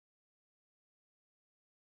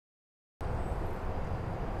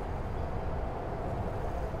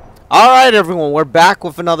Alright everyone, we're back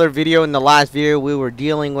with another video. In the last video we were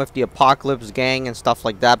dealing with the Apocalypse gang and stuff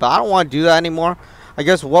like that, but I don't want to do that anymore. I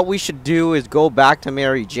guess what we should do is go back to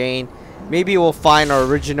Mary Jane. Maybe we'll find our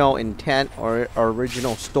original intent or our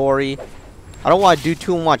original story. I don't want to do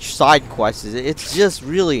too much side quests. It's just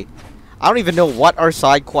really, I don't even know what are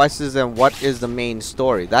side quests and what is the main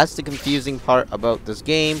story. That's the confusing part about this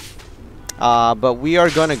game. But we are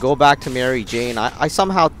going to go back to Mary Jane. I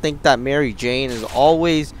somehow think that Mary Jane is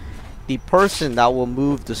always the person that will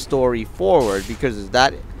move the story forward, because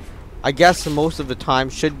that, I guess, most of the time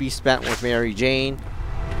should be spent with Mary Jane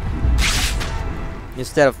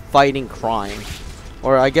instead of fighting crime,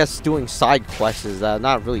 or I guess doing side quests that are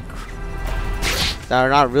not really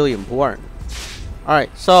important. All right,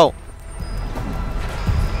 so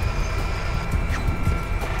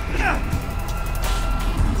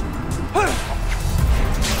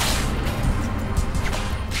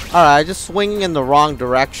alright, just swinging in the wrong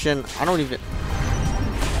direction. I don't even...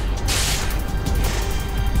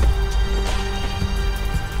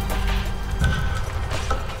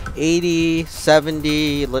 $80,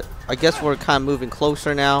 $70... I guess we're kind of moving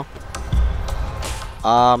closer now.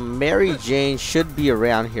 Mary Jane should be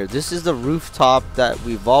around here. This is the rooftop that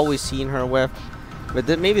we've always seen her with. But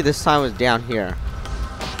then maybe this time it was down here.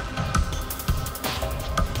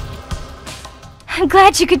 I'm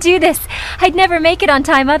glad you could do this. I'd never make it on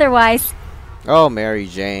time otherwise. Oh, Mary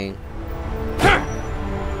Jane.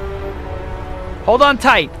 Hold on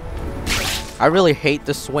tight. I really hate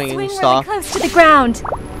the swinging Swing stuff. really close to the ground.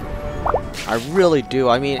 I really do.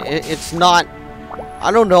 I mean, it's not...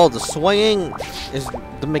 I don't know. The swinging is...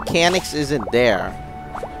 The mechanics isn't there.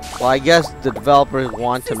 Well, I guess the developers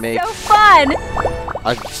want to make... So fun!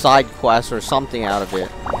 A side quest or something out of it.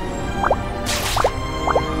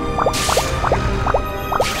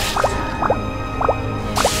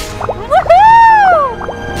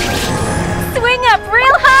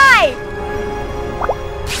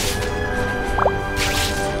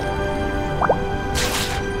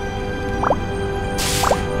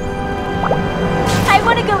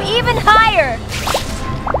 Go even higher.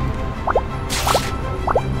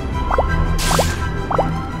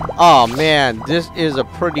 Oh man, this is a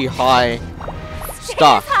pretty high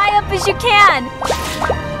stuff. Stay as high up as you can.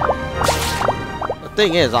 The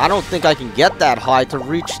thing is, I don't think I can get that high to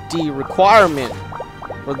reach the requirement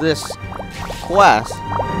for this quest.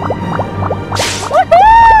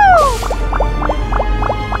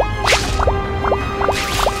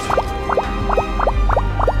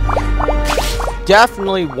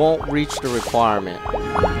 Definitely won't reach the requirement.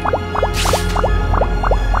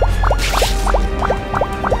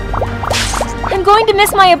 I'm going to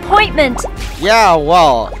miss my appointment. Yeah,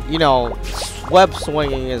 well, you know, web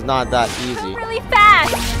swinging is not that easy. Really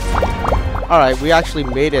fast. Alright, we actually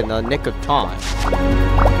made it in the nick of time.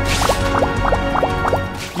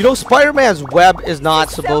 You know, Spider-Man's web is not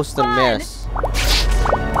supposed to miss.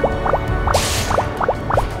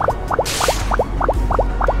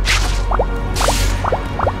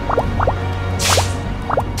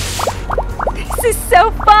 This is so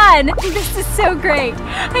fun! This is so great!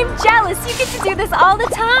 I'm jealous! You get to do this all the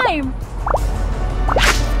time!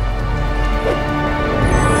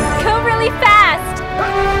 Go really fast!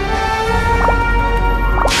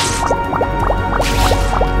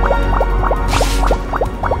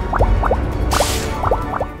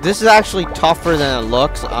 This is actually tougher than it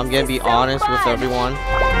looks. I'm gonna be honest with everyone.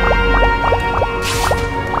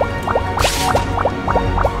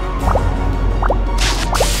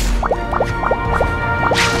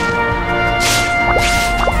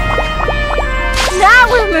 Now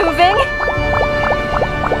we're moving!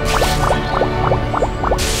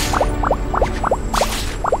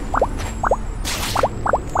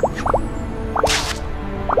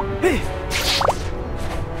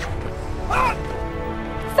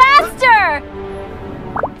 Faster!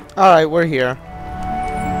 Alright, we're here.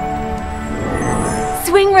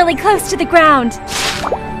 Swing really close to the ground.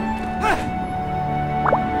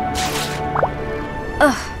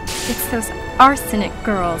 Ugh, it's those arsenic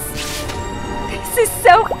girls. This is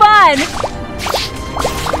so fun!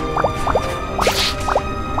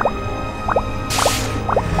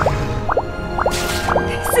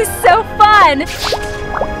 This is so fun!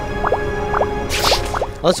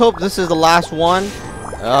 Let's hope this is the last one.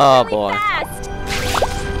 Oh boy. Fast.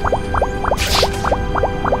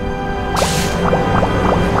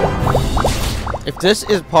 If this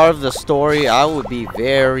is part of the story, I would be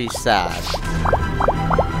very sad.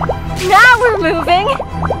 Now we're moving!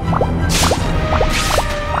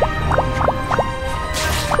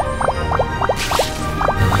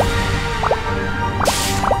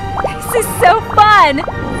 This is so fun!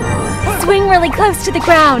 Swing really close to the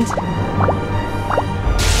ground.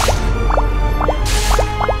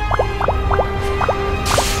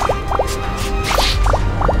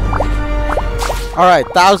 Alright,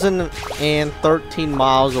 1,013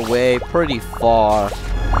 miles away, pretty far.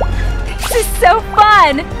 This is so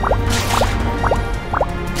fun!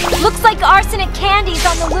 Looks like arsenic candy's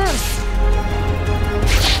on the loose.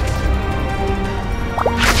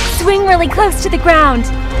 Swing really close to the ground.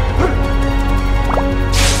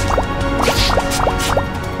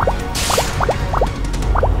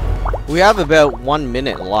 We have about 1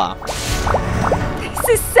 minute left. This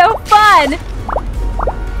is so fun!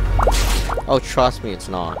 Oh, trust me, it's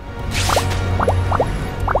not.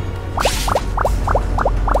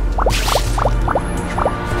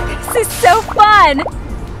 This is so fun!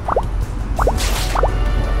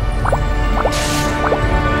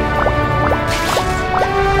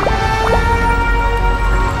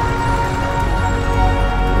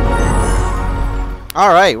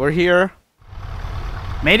 Alright, we're here.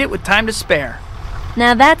 Made it with time to spare.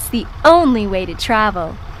 Now that's the only way to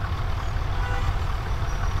travel.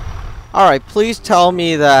 Alright, please tell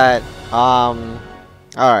me that,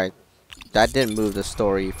 alright. That didn't move the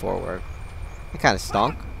story forward. It kinda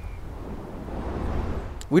stunk.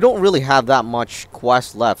 We don't really have that much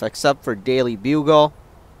quest left, except for Daily Bugle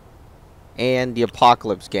and the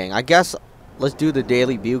Apocalypse Gang. I guess let's do the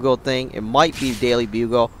Daily Bugle thing. It might be Daily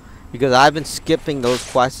Bugle, because I've been skipping those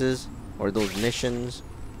quests, or those missions.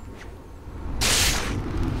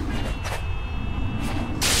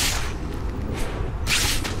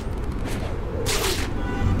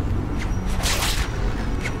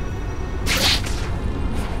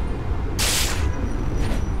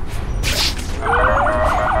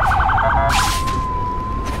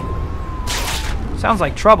 Sounds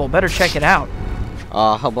like trouble. Better check it out.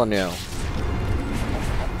 How about now?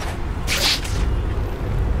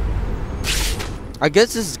 I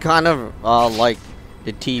guess this is kind of like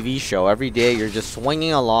the TV show. Every day you're just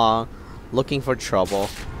swinging along, looking for trouble.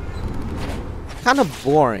 Kind of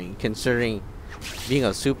boring considering being a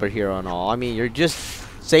superhero and all. I mean, you're just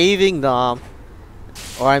saving them,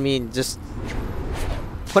 or I mean, just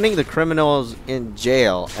putting the criminals in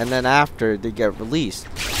jail, and then after they get released.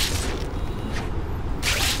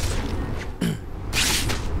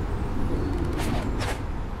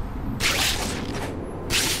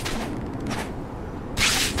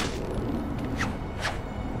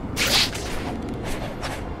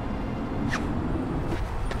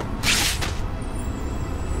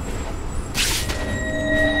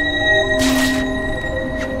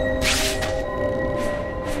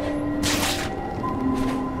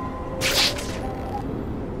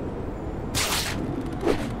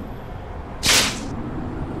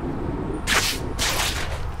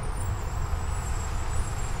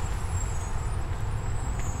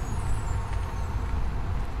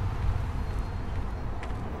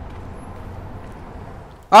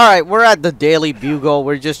 Alright, we're at the Daily Bugle.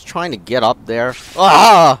 We're just trying to get up there.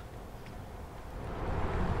 Ah!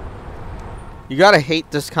 You gotta hate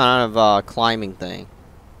this kind of climbing thing.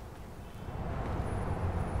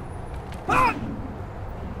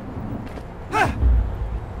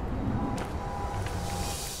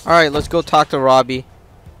 Alright, let's go talk to Robbie.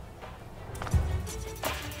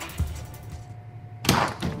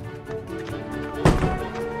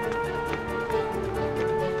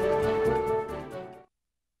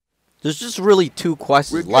 There's just really 2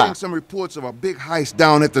 quests We're left. getting some reports of a big heist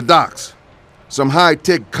down at the docks. Some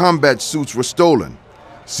high-tech combat suits were stolen.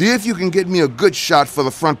 See if you can get me a good shot for the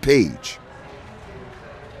front page.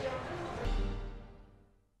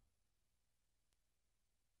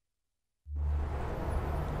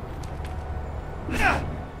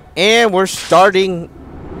 And we're starting.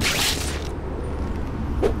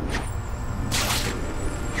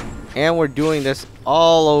 And we're doing this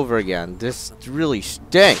all over again. This really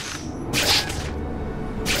stinks.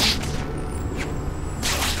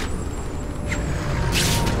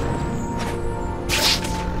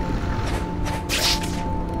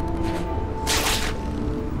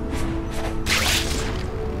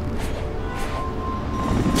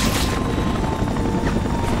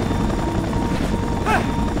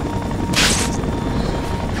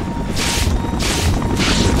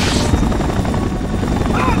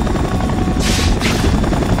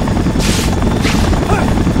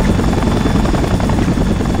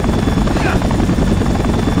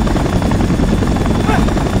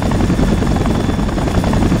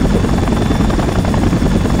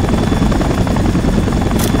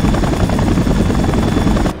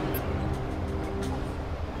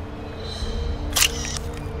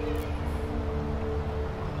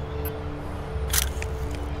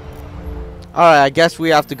 Alright, I guess we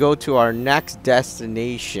have to go to our next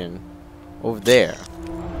destination over there.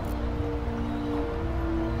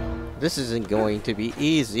 This isn't going to be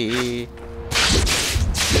easy.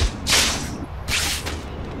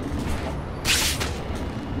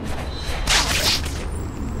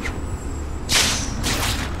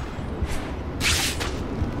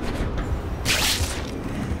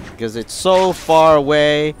 Because it's so far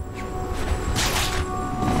away.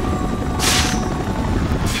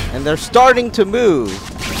 And they're starting to move.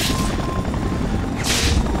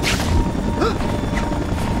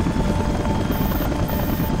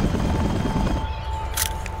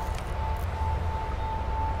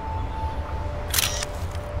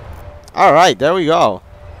 Alright, there we go.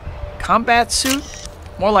 Combat suit?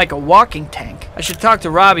 More like a walking tank. I should talk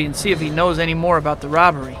to Robbie and see if he knows any more about the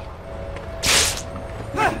robbery.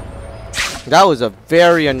 That was a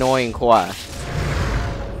very annoying quest.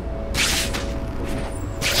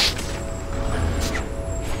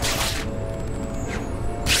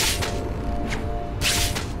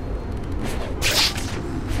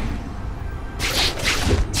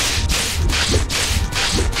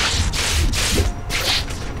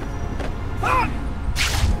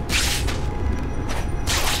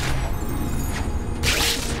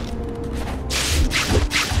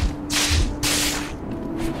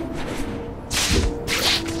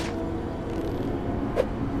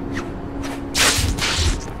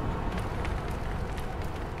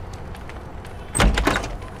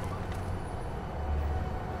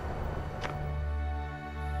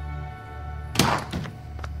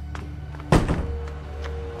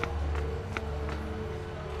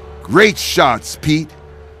 Great shots, Pete.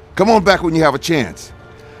 Come on back when you have a chance.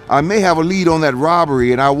 I may have a lead on that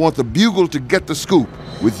robbery, and I want the Bugle to get the scoop,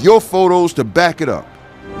 with your photos to back it up.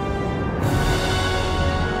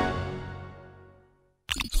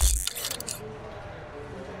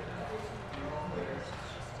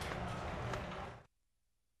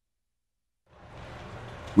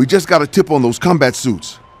 We just got a tip on those combat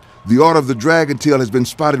suits. The Order of the Dragon Tail has been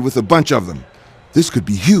spotted with a bunch of them. This could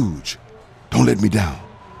be huge. Don't let me down.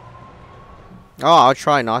 Oh, I'll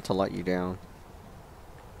try not to let you down.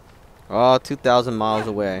 Oh, 2,000 miles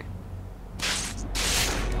away.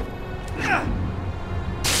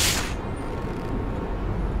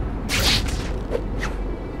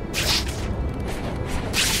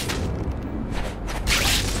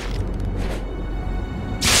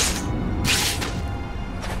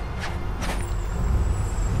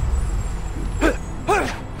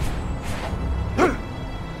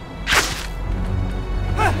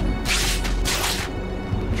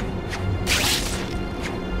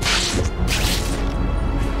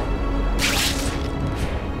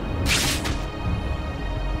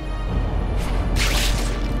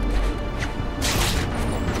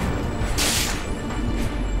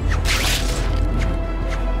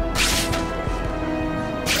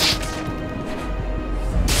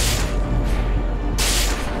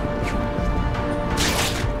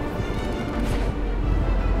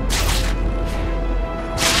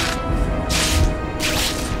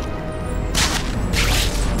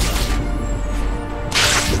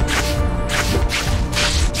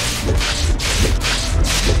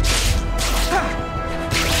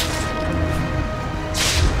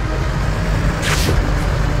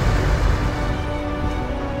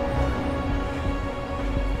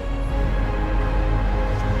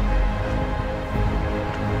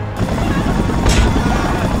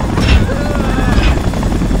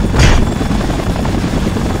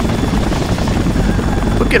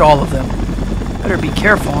 Look at all of them. Better be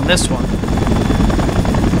careful on this one.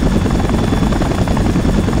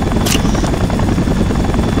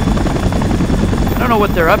 I don't know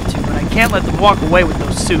what they're up to, but I can't let them walk away with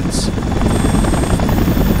those suits.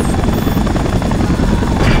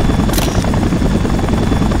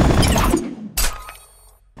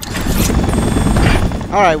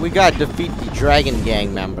 Alright, we gotta defeat the Dragon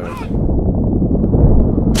Gang members.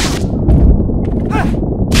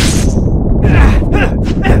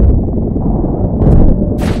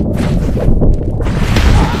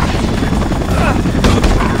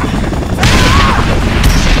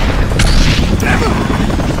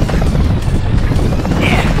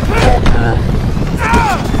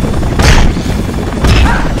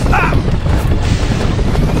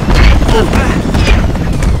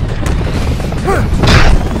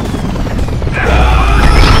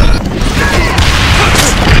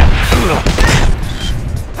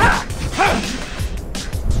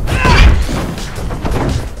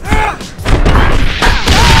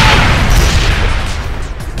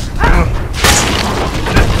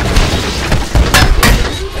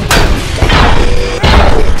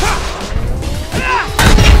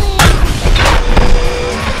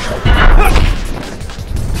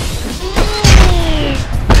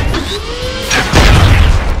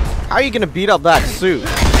 are you gonna beat up that suit?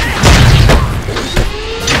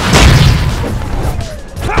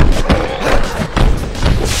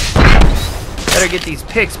 Better get these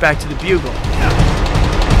pics back to the Bugle.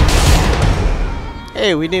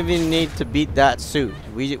 Hey, we didn't even need to beat that suit.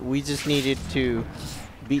 We just needed to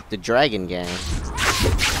beat the Dragon Gang.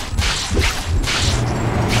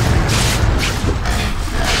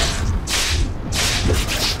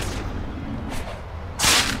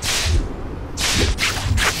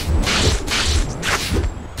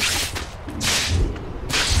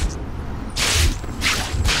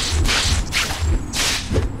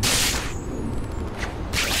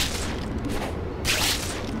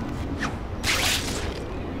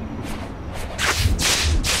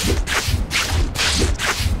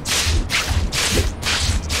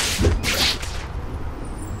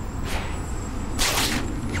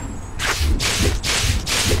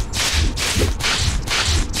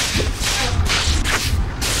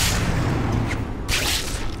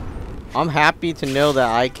 I'm happy to know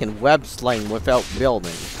that I can web sling without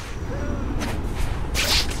building.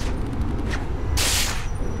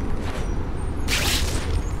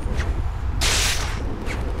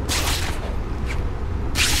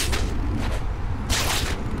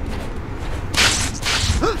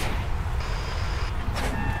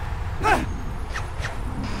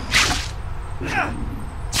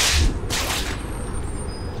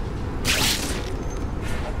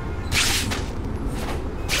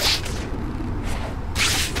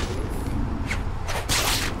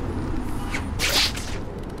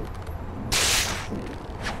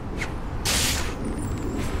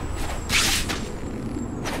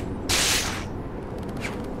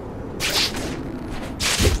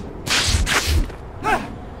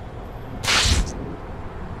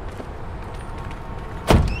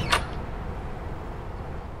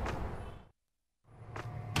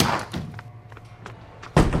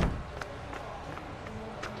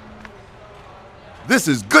 This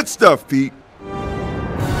is good stuff, Pete.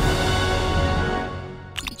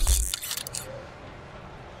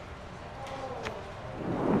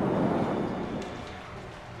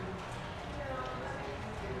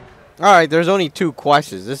 Alright, there's only 2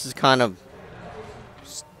 quests. This is kind of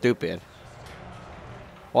stupid.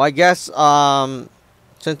 Well, I guess,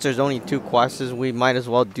 since there's only 2 quests, we might as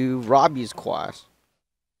well do Robbie's quest.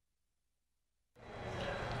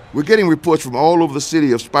 We're getting reports from all over the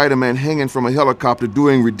city of Spider-Man hanging from a helicopter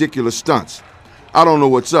doing ridiculous stunts. I don't know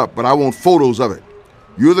what's up, but I want photos of it.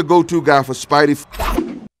 You're the go-to guy for Spidey.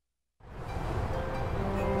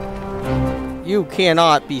 You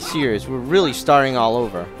cannot be serious. We're really starting all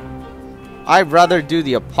over. I'd rather do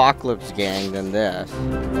the Apocalypse Gang than this.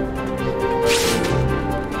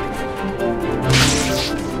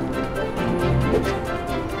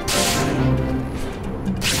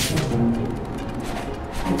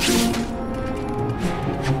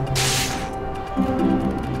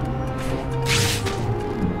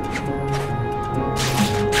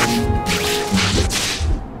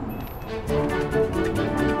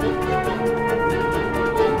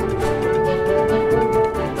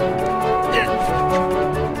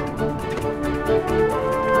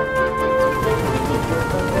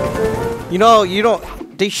 You know,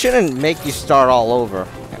 they shouldn't make you start all over.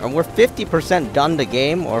 And we're 50% done the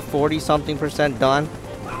game, or 40-something% done.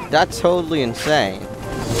 That's totally insane.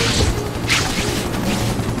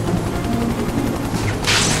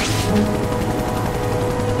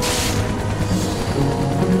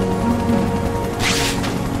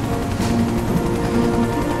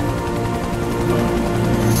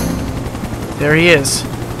 There he is.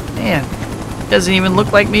 Man, doesn't even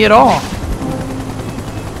look like me at all.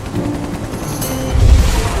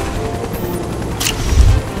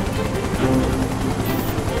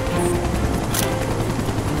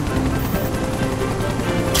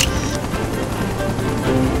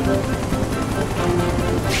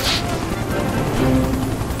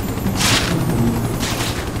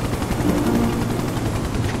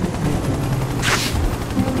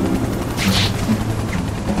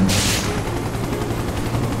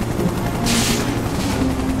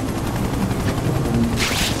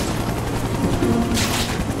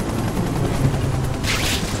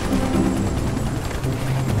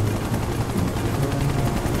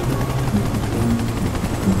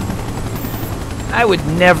 I would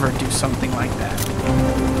never do something like that.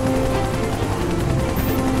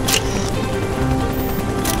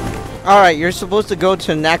 Alright, you're supposed to go to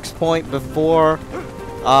the next point before...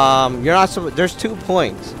 you're not supposed... There's 2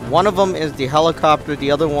 points. One of them is the helicopter,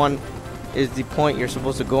 the other one is the point you're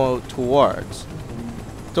supposed to go towards.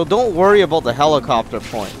 So don't worry about the helicopter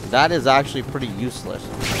point. That is actually pretty useless.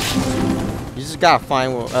 You just gotta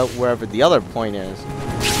find out wherever the other point is.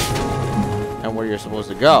 and where you're supposed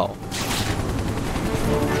to go.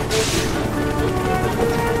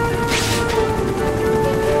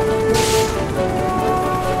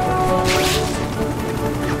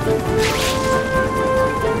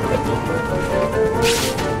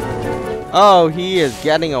 Oh, he is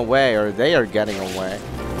getting away, or they are getting away.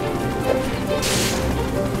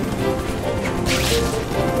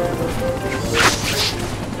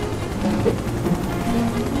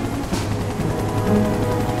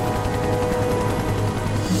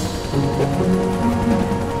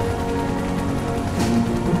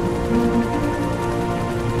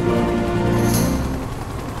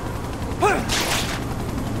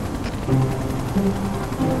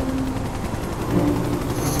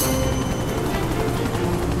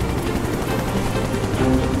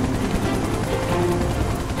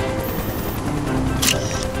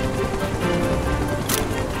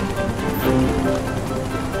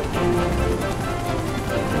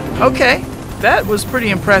 Okay, that was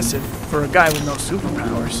pretty impressive for a guy with no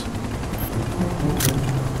superpowers.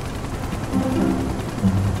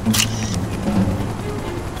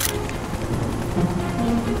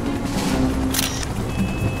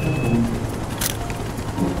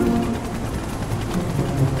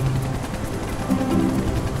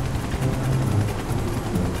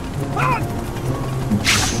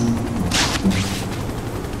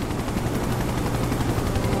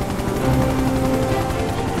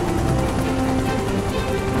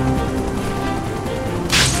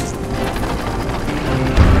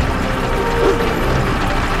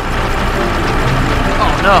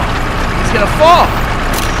 No, he's gonna fall.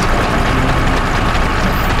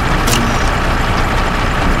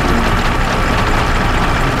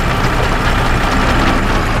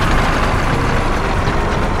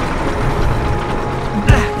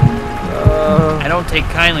 I don't take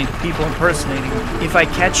kindly to people impersonating me. If I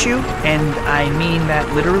catch you, and I mean that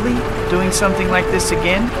literally, doing something like this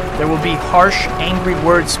again, there will be harsh, angry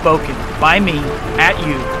words spoken by me at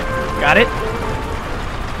you. Got it?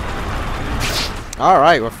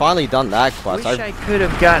 Alright, we're finally done that quest. Wish I could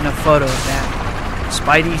have gotten a photo of that.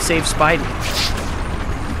 Spidey save Spidey.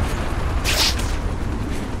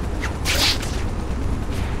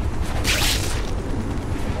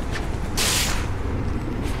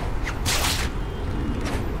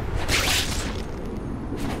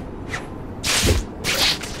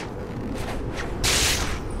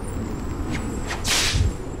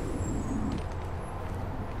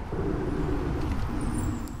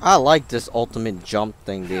 I like this ultimate jump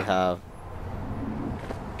thing they have.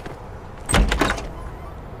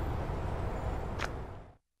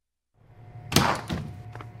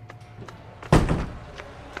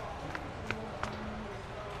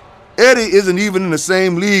 Eddie isn't even in the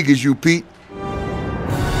same league as you, Pete.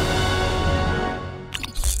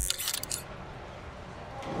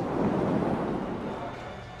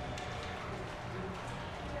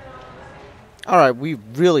 Alright, we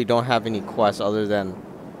really don't have any quests other than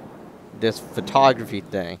this photography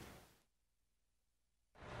thing.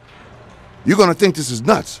 You're gonna think this is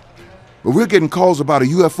nuts, but we're getting calls about a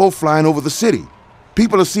UFO flying over the city.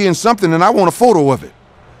 People are seeing something and I want a photo of it.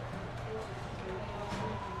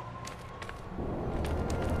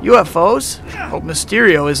 UFOs? Hope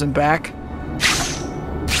Mysterio isn't back.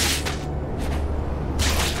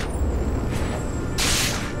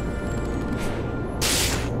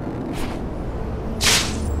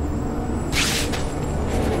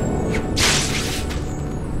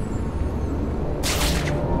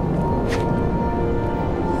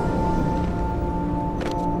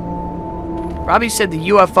 Robbie said the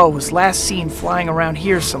UFO was last seen flying around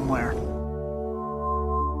here somewhere.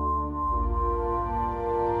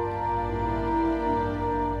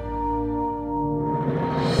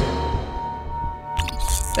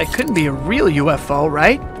 That couldn't be a real UFO,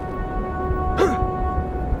 right?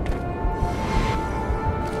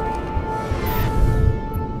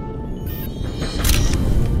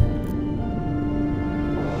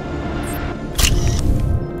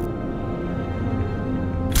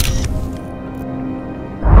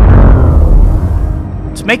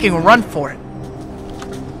 It's making a run for it.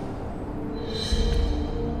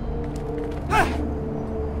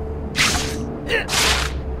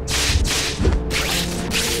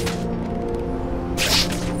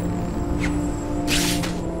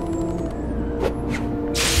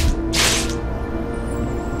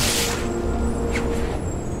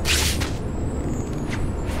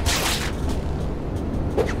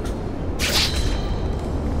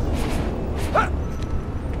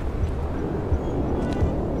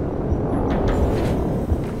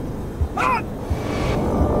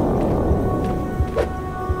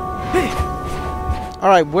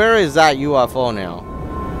 Alright, where is that UFO now?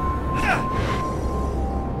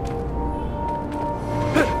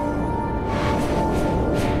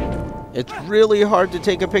 It's really hard to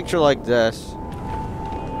take a picture like this.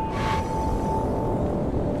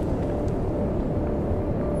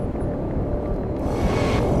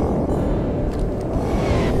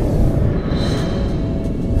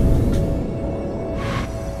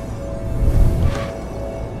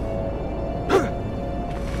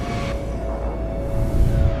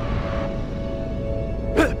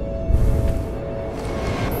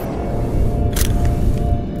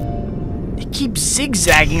 Keep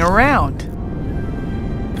zigzagging around.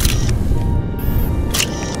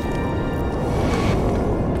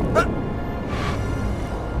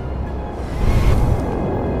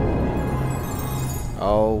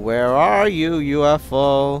 Oh, where are you,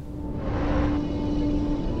 UFO?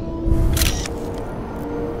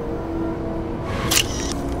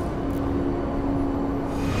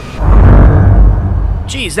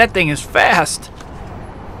 Geez, that thing is fast.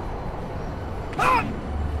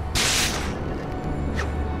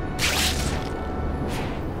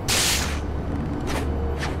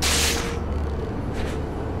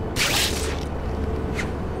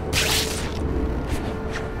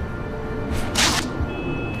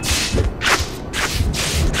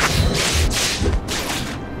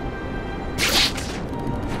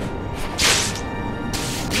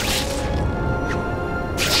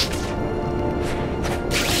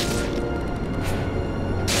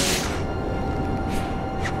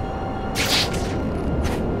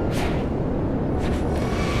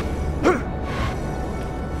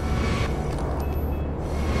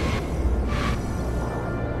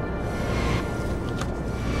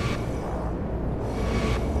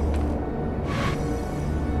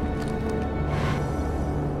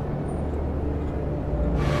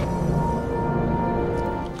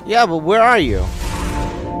 Yeah, but where are you?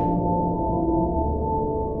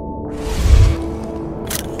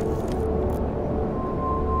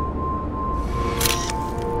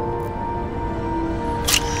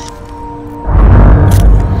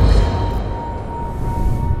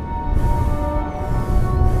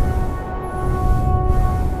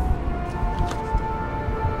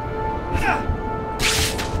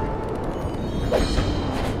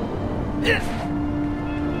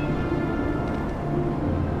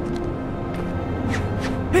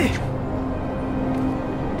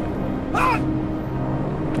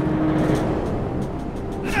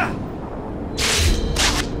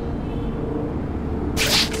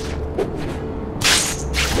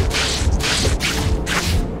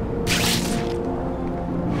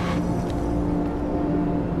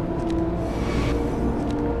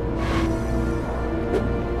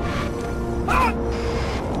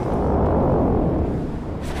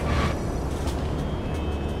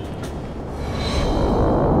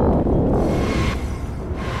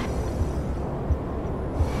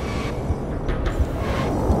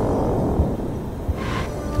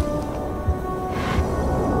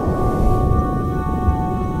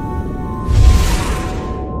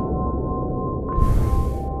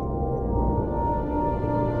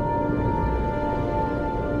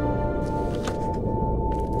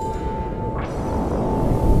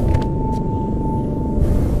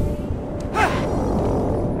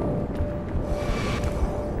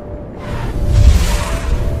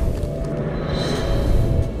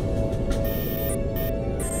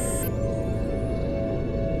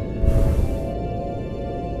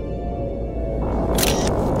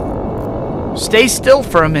 Stay still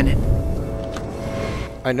for a minute.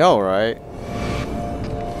 I know, right?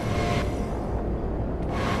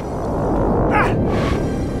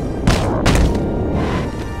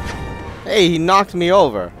 Hey, he knocked me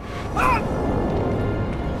over.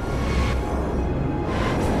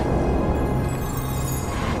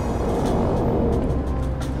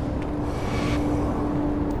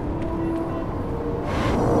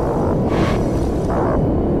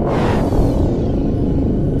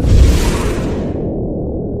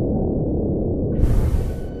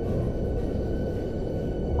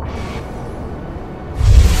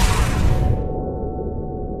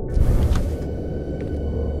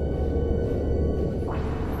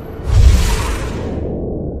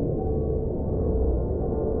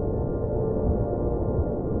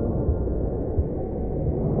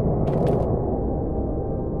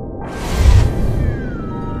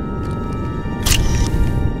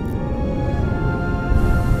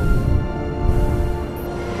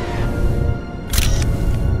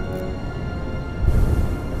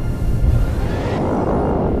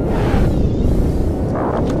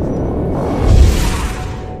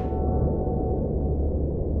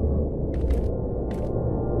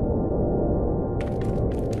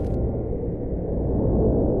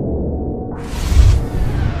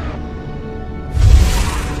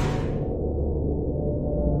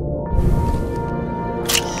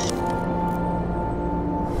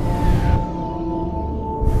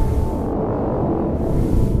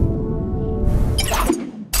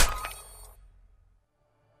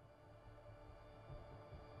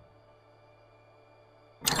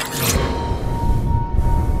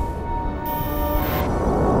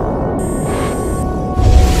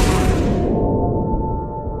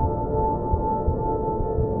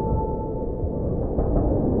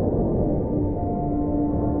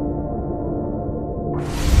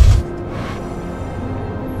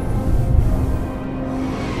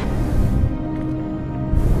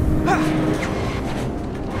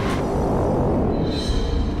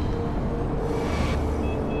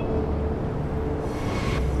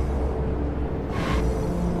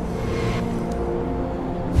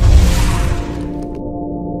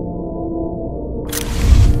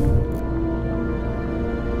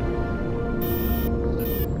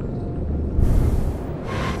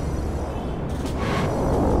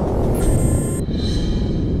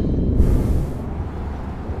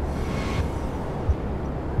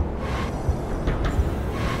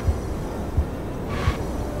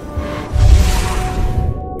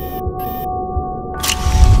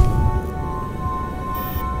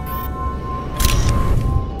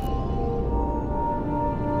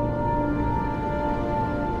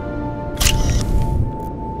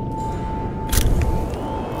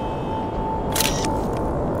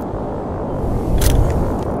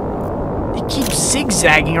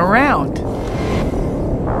 zigzagging around.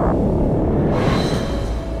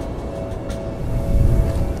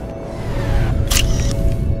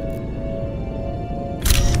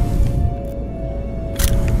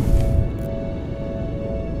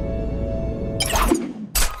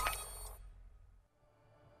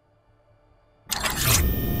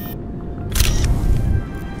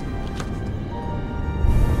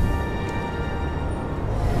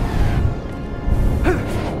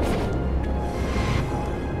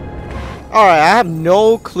 Alright, I have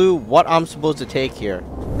no clue what I'm supposed to take here.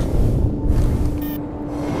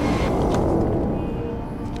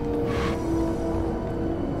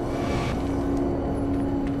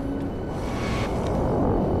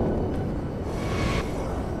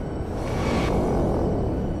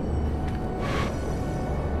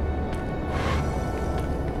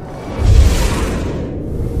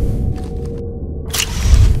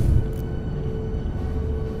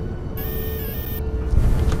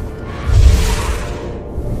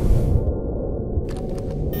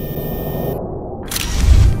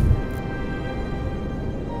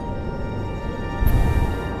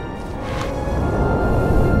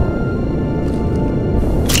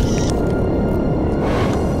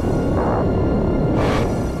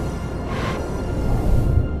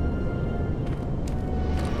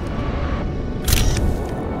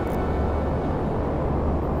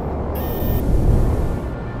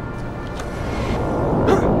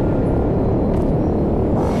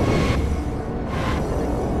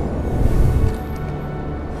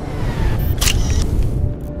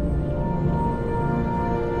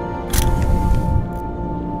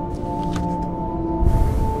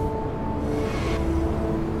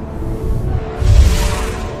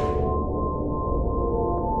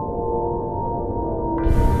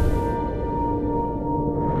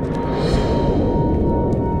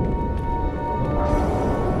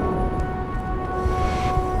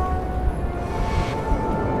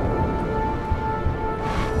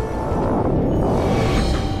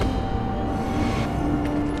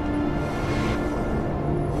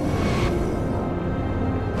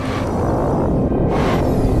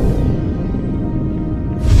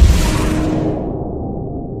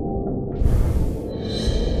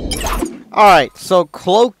 Alright, so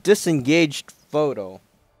cloak disengaged photo.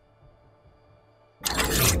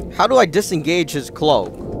 How do I disengage his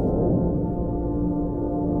cloak?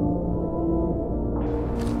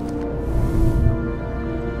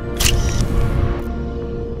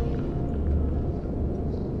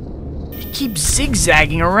 He keeps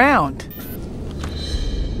zigzagging around.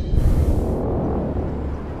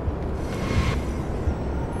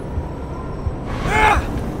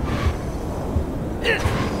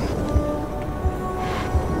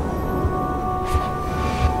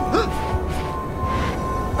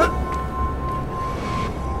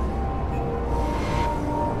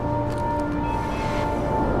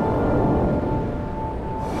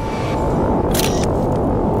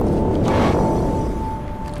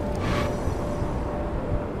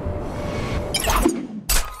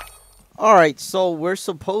 Alright, so we're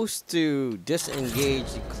supposed to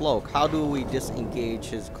disengage the cloak. How do we disengage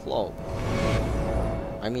his cloak?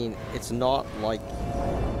 I mean, it's not like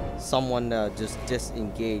someone just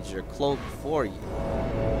disengage their cloak for you.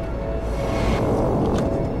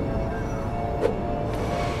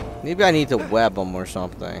 Maybe I need to web him or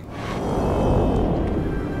something.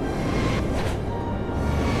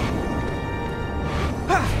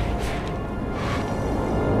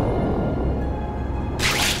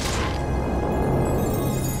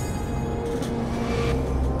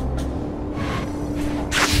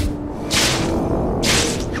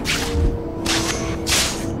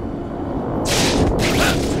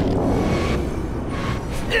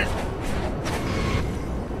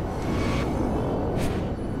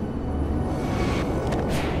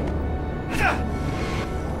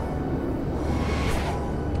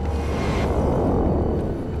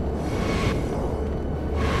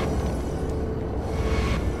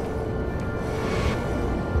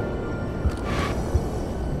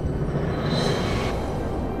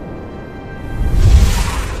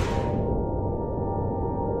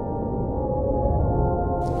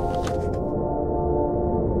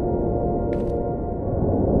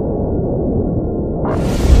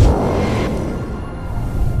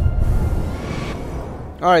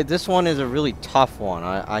 Alright, this one is a really tough one.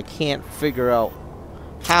 I can't figure out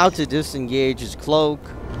how to disengage his cloak,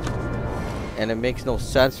 and it makes no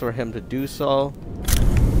sense for him to do so.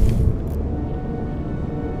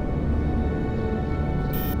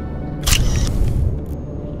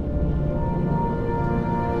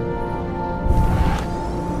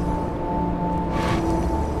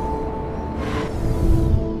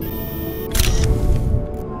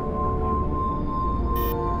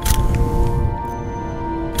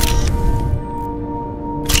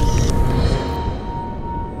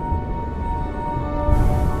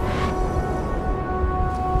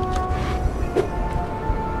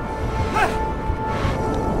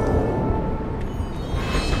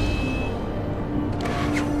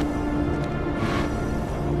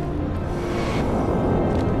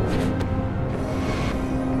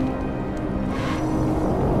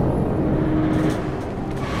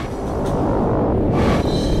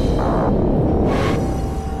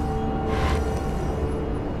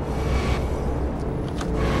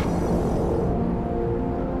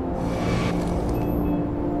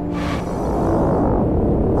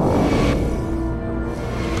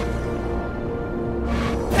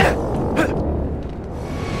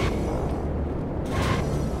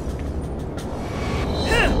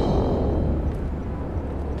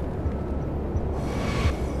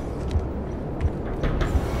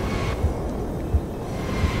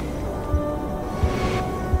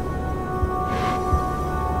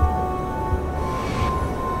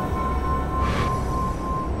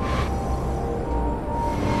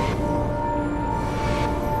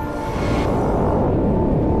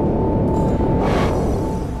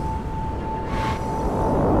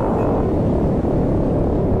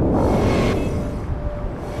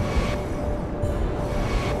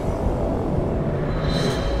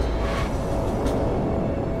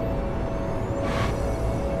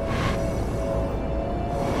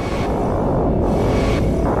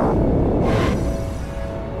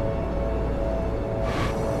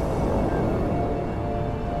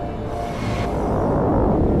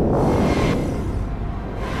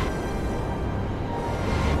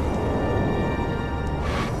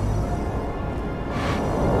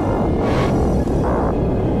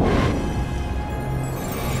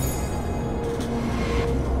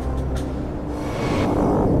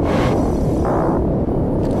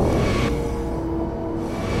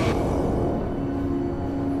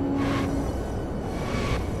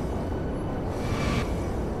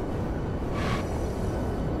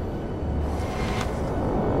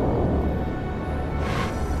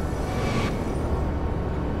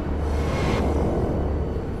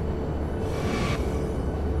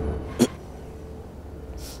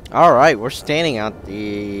 Alright, we're standing at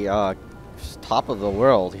the top of the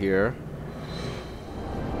world here.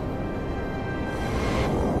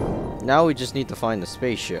 Now we just need to find the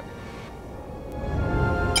spaceship.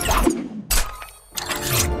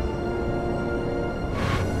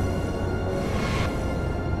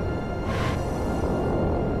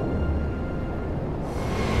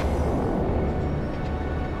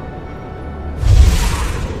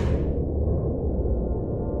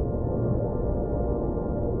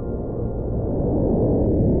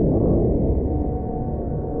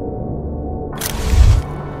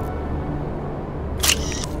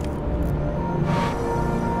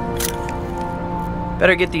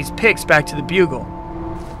 Better get these pics back to the Bugle.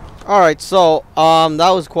 Alright, so that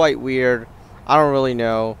was quite weird. I don't really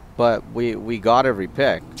know, but we got every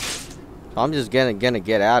pick. So I'm just gonna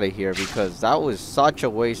get out of here because that was such a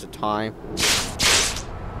waste of time.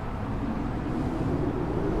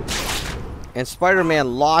 And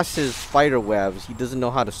Spider-Man lost his spider webs. He doesn't know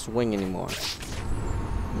how to swing anymore.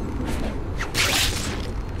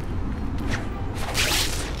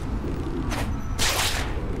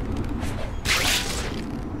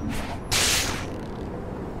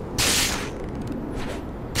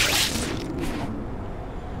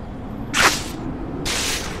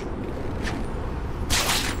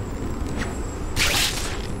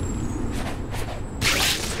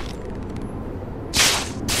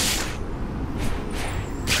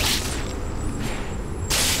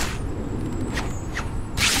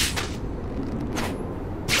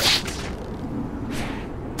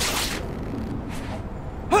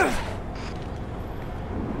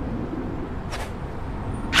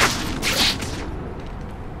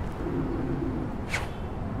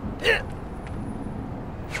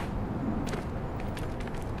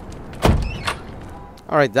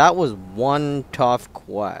 Alright, that was one tough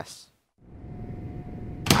quest.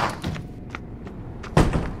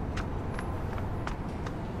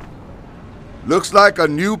 Looks like a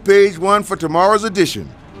new page 1 for tomorrow's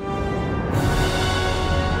edition.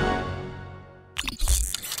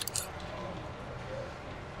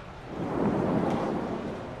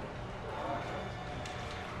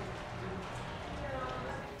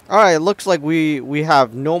 Alright, it looks like we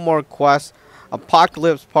have no more quests.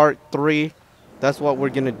 Apocalypse Part 3. That's what we're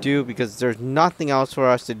gonna do because there's nothing else for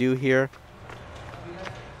us to do here.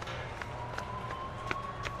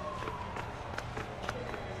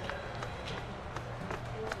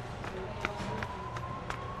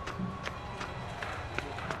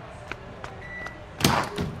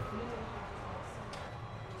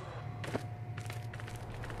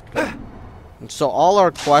 And so all our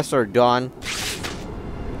quests are done.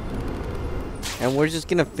 And we're just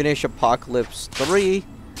gonna finish Apocalypse 3.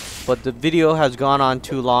 But the video has gone on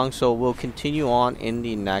too long, so we'll continue on in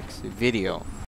the next video.